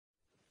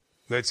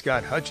Let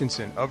Scott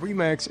Hutchinson of RE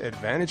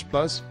Advantage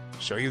Plus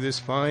show you this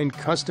fine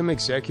custom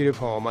executive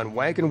home on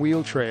Wagon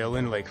Wheel Trail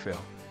in Lakeville.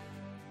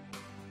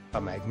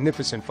 A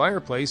magnificent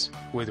fireplace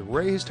with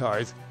raised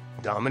hearth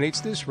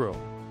dominates this room.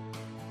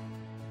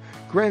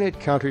 Granite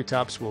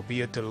countertops will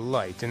be a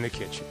delight in the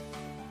kitchen.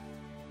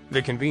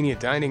 The convenient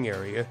dining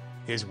area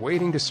is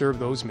waiting to serve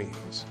those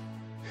meals.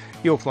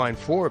 You'll find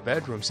 4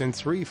 bedrooms and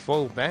 3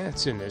 full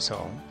baths in this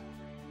home.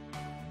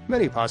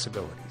 Many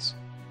possibilities.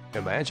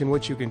 Imagine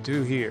what you can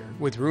do here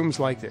with rooms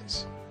like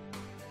this.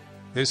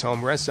 This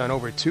home rests on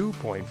over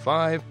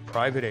 2.5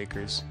 private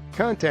acres.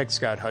 Contact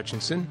Scott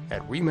Hutchinson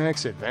at RE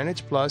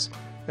Advantage Plus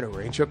and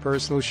arrange a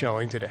personal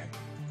showing today.